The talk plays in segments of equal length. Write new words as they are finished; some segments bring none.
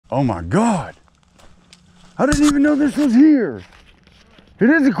Oh my God. I didn't even know this was here. It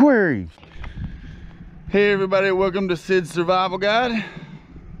is a quarry. Hey everybody, welcome to Sid's Survival Guide.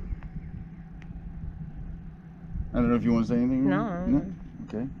 I don't know if you want to say anything. No.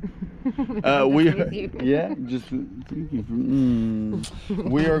 Okay. Yeah, just thank you for,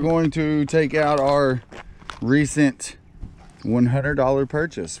 We are going to take out our recent $100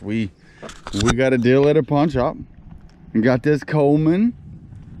 purchase. We got a deal at a pawn shop and got this Coleman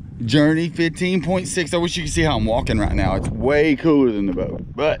Journey 15.6. I wish you could see how I'm walking right now. It's way cooler than the boat,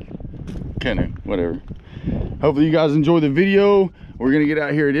 but canoe, whatever. Hopefully you guys enjoy the video. We're gonna get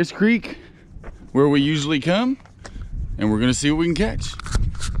out here at this creek where we usually come, and we're gonna see what we can catch.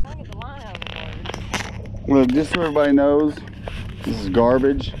 Well, just so everybody knows, this is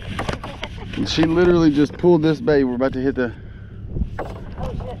garbage. And she literally just pulled this bait. We're about to hit the...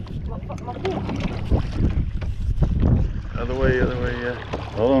 Oh shit, my foot. Other way, yeah.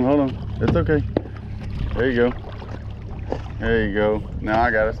 Hold on. It's okay. There you go. There you go. Now I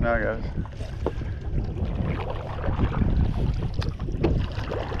got us.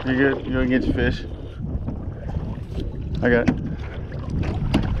 You good? You gonna get your fish? I got it.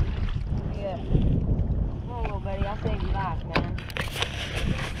 Yeah. Come on, little buddy. I'll save your life, man.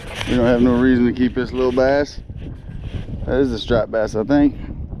 We don't have no reason to keep this little bass. That is a striped bass, I think.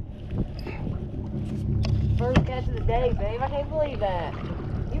 First catch of the day, babe. I can't believe that.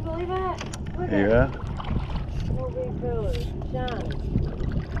 You believe that? Look at Yeah. no big fella. Shiny.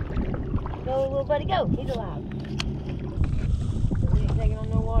 Go, little buddy, go. He's alive. We ain't taking on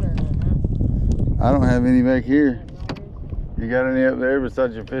no water, huh? I don't have any back here. You got any up there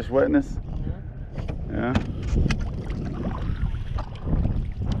besides your fish wetness? Yeah.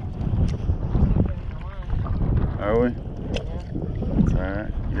 Are we? Yeah. That's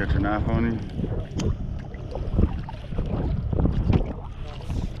alright. You got your knife on you?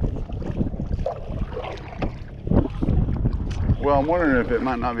 Well, I'm wondering if it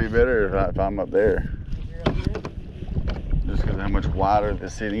might not be better if I'm up there. Just because of how much wider the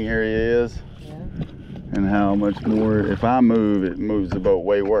sitting area is. Yeah. And how much more, if I move, it moves the boat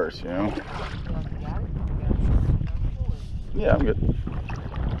way worse, you know? Yeah, I'm good.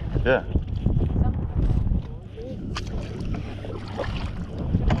 Yeah.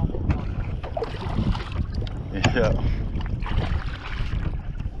 Yeah.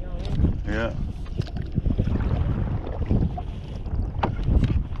 Yeah.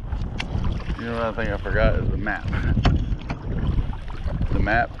 You know what I think I forgot is the map. The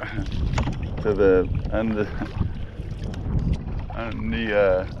map to the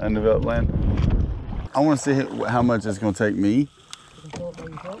undeveloped land. I want to see how much it's going to take me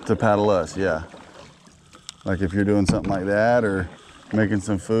to paddle us, yeah. Like if you're doing something like that or making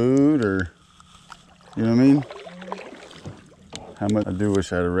some food or, you know what I mean? How much, I do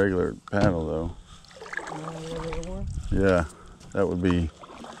wish I had a regular paddle though. Yeah, that would be,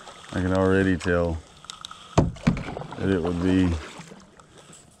 I can already tell that it would be,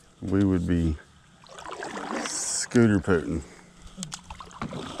 we would be scooter pooting.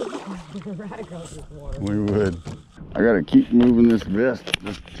 Right across this water. We would. I gotta keep moving this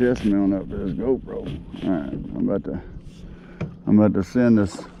chest mount up to this GoPro. All right, I'm about to send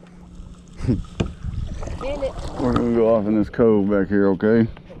this. Send it. We're gonna go off in this cove back here, okay?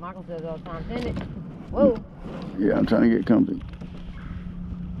 What Michael says all the time. Send it. Whoa. Yeah, I'm trying to get comfy.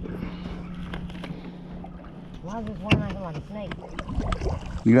 Why is this one acting like a snake?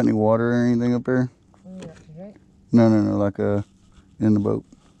 You got any water or anything up there? Drink? No, like in the boat.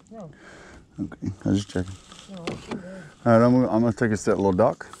 No. Okay, I was just checking. No, it's too good. All right, I'm gonna take us to that little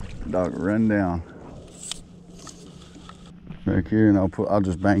dock. Dock, run down. Back here, and I'll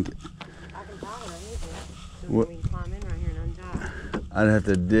just bank it. I can tie it right here. So What? we can climb in right here and untie it. I'd have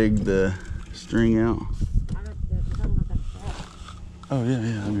to dig the string out. I got the something about that strap. Oh yeah,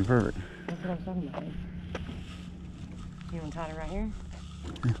 that'd be perfect. That's what I was talking about. You want to tie it right here?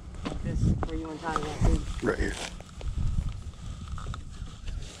 Yeah. Like this, where you want to tie it right here? Right here.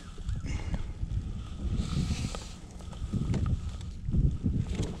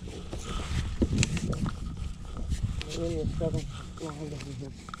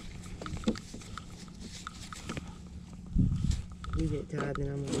 You get tied, then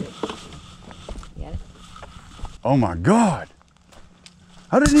I'm gonna get it. Got it? Oh my God.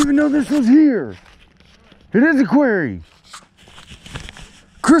 I didn't even know this was here. It is a quarry.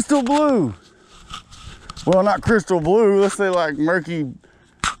 Crystal blue. Well, not crystal blue. Let's say like murky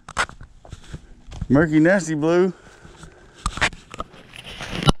nasty blue.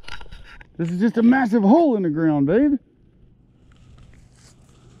 This is just a massive hole in the ground, babe.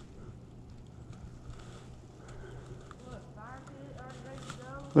 Look, fire pit already ready to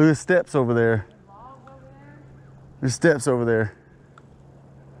go. Look at steps over there. There's steps over there.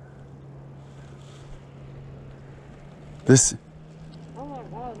 This. Oh my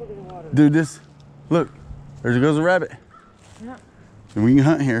God, look at the water. Dude, this. Look, there goes a rabbit. Yeah. And we can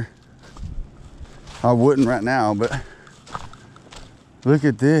hunt here. I wouldn't right now, but look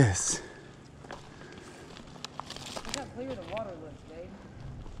at this. Look how clear the water looks, babe.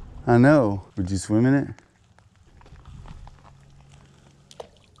 I know. Would you swim in it?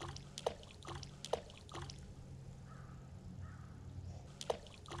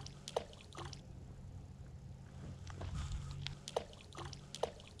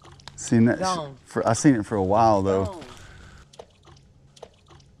 Seen that? Gone. I seen it for a while though. Gone.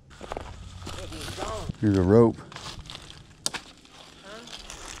 It is gone. Here's a rope. Huh?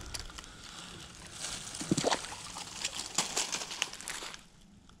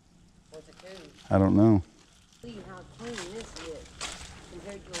 What's it do? I don't know. See how clean this is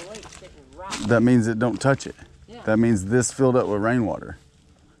compared to a lake sitting right. That means it don't touch it. Yeah. That means this filled up with rainwater.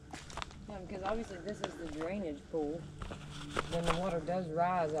 Yeah, because obviously this is the drainage pool. When the water does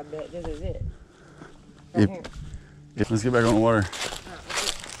rise, I bet this is it. Right here. Let's get back on the water. We'll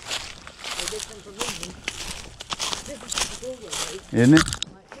get some provision. This is the pool, right? Isn't it?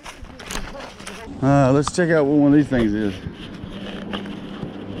 Like, Let's check out what one of these things is.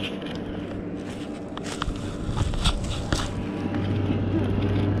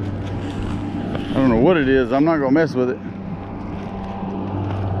 I don't know what it is. I'm not gonna mess with it.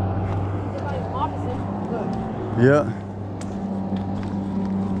 somebody's moccasin. Look. Yeah.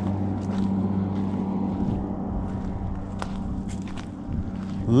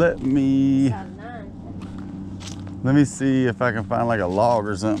 Let me Size 9. see if I can find like a log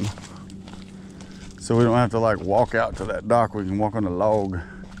or something. So we don't have to like walk out to that dock. We can walk on the log.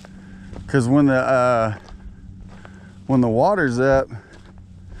 Cause when the water's up,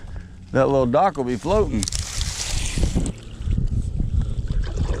 that little dock will be floating.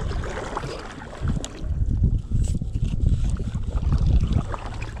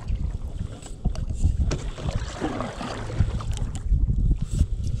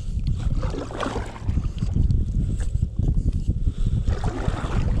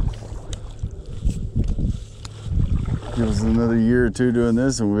 Give us another year or two doing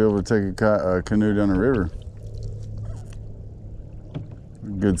this and we'll be able to take a canoe down the river. A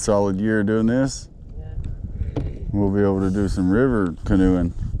good solid year doing this. Yeah. We'll be able to do some river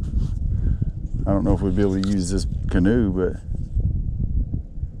canoeing. I don't know if we'd be able to use this canoe, but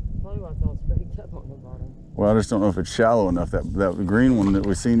Probably why it's all scraped up on the bottom. well, I just don't know if it's shallow enough. That green one that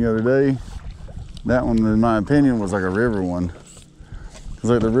we seen the other day, that one, in my opinion, was like a river one. Cause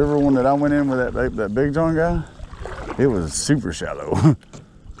like the river one that I went in with that Big John guy, it was super shallow.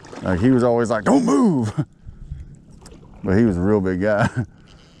 Like he was always like, "Don't move," but he was a real big guy. Crazy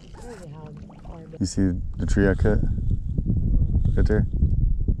how hard You see the tree I cut right there?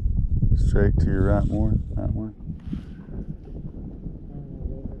 Straight to your right more, that one.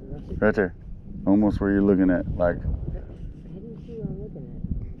 Right there. Almost where you're looking at, like How do you see what I'm looking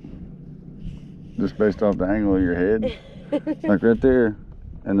just based off the angle of your head. Like right there.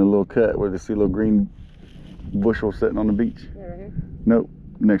 And the little cut where they see a little green bushel sitting on the beach. at? Yeah, right here. Nope,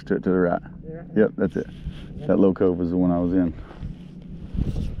 next to it to the right. Is it right? Yep, that's it. That low cove was the one I was in.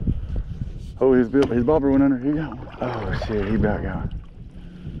 Oh, his bobber went under. He got one. Oh shit, he about got one.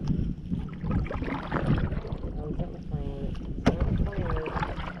 Oh, something's playing with it. Something's playing with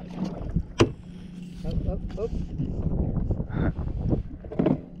it.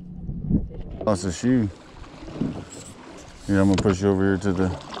 Oh. Lost a shoe. Yeah, I'm gonna push you over here to the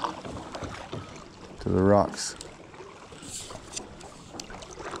rocks.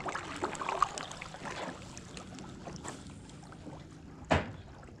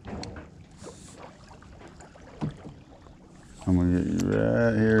 I'm gonna get you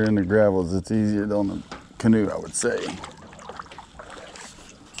right here in the gravels. It's easier on the canoe, I would say.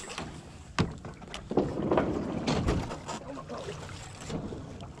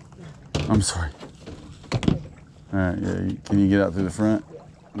 I'm sorry. All right, yeah. Can you get out through the front?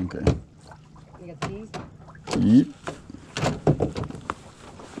 Yeah. Okay. You got these? Yep.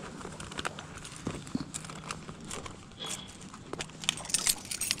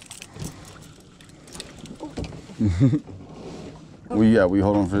 We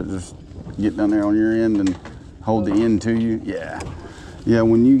hold on for it. Just get down there on your end and hold the end to you. Yeah. Yeah,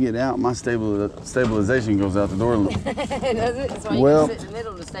 when you get out, my stabilization goes out the door. Does it? That's why you Well- can sit in the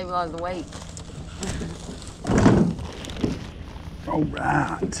middle to stabilize the weight. All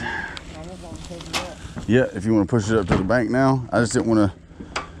right. I'm just gonna pick it up. Yeah, if you want to push it up to the bank now. I just didn't want to.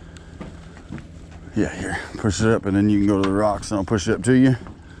 Yeah, here. Push it up and then you can go to the rocks and I'll push it up to you.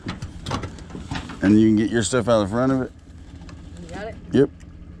 And you can get your stuff out of the front of it. You got it? Yep.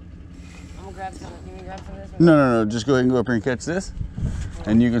 I'm gonna grab some. You mean grab some of this? No. Just go ahead and go up here and catch this.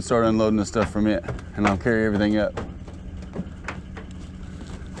 And you can start unloading the stuff from it. And I'll carry everything up.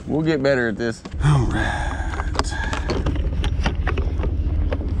 We'll get better at this. All right.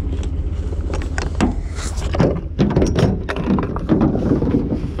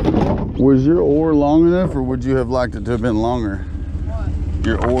 Was your oar long enough, or would you have liked it to have been longer? What?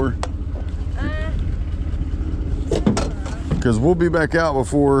 Your oar? Because we'll be back out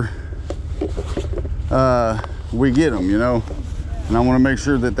before we get them, you know? And I want to make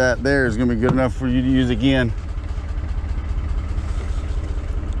sure that that there is going to be good enough for you to use again.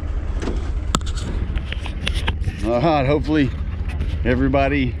 All right, hopefully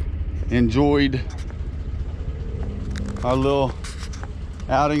everybody enjoyed our little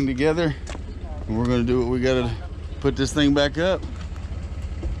outing together. And we're going to do what we got to put this thing back up.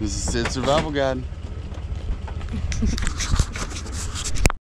 This is Sid Survival Guide.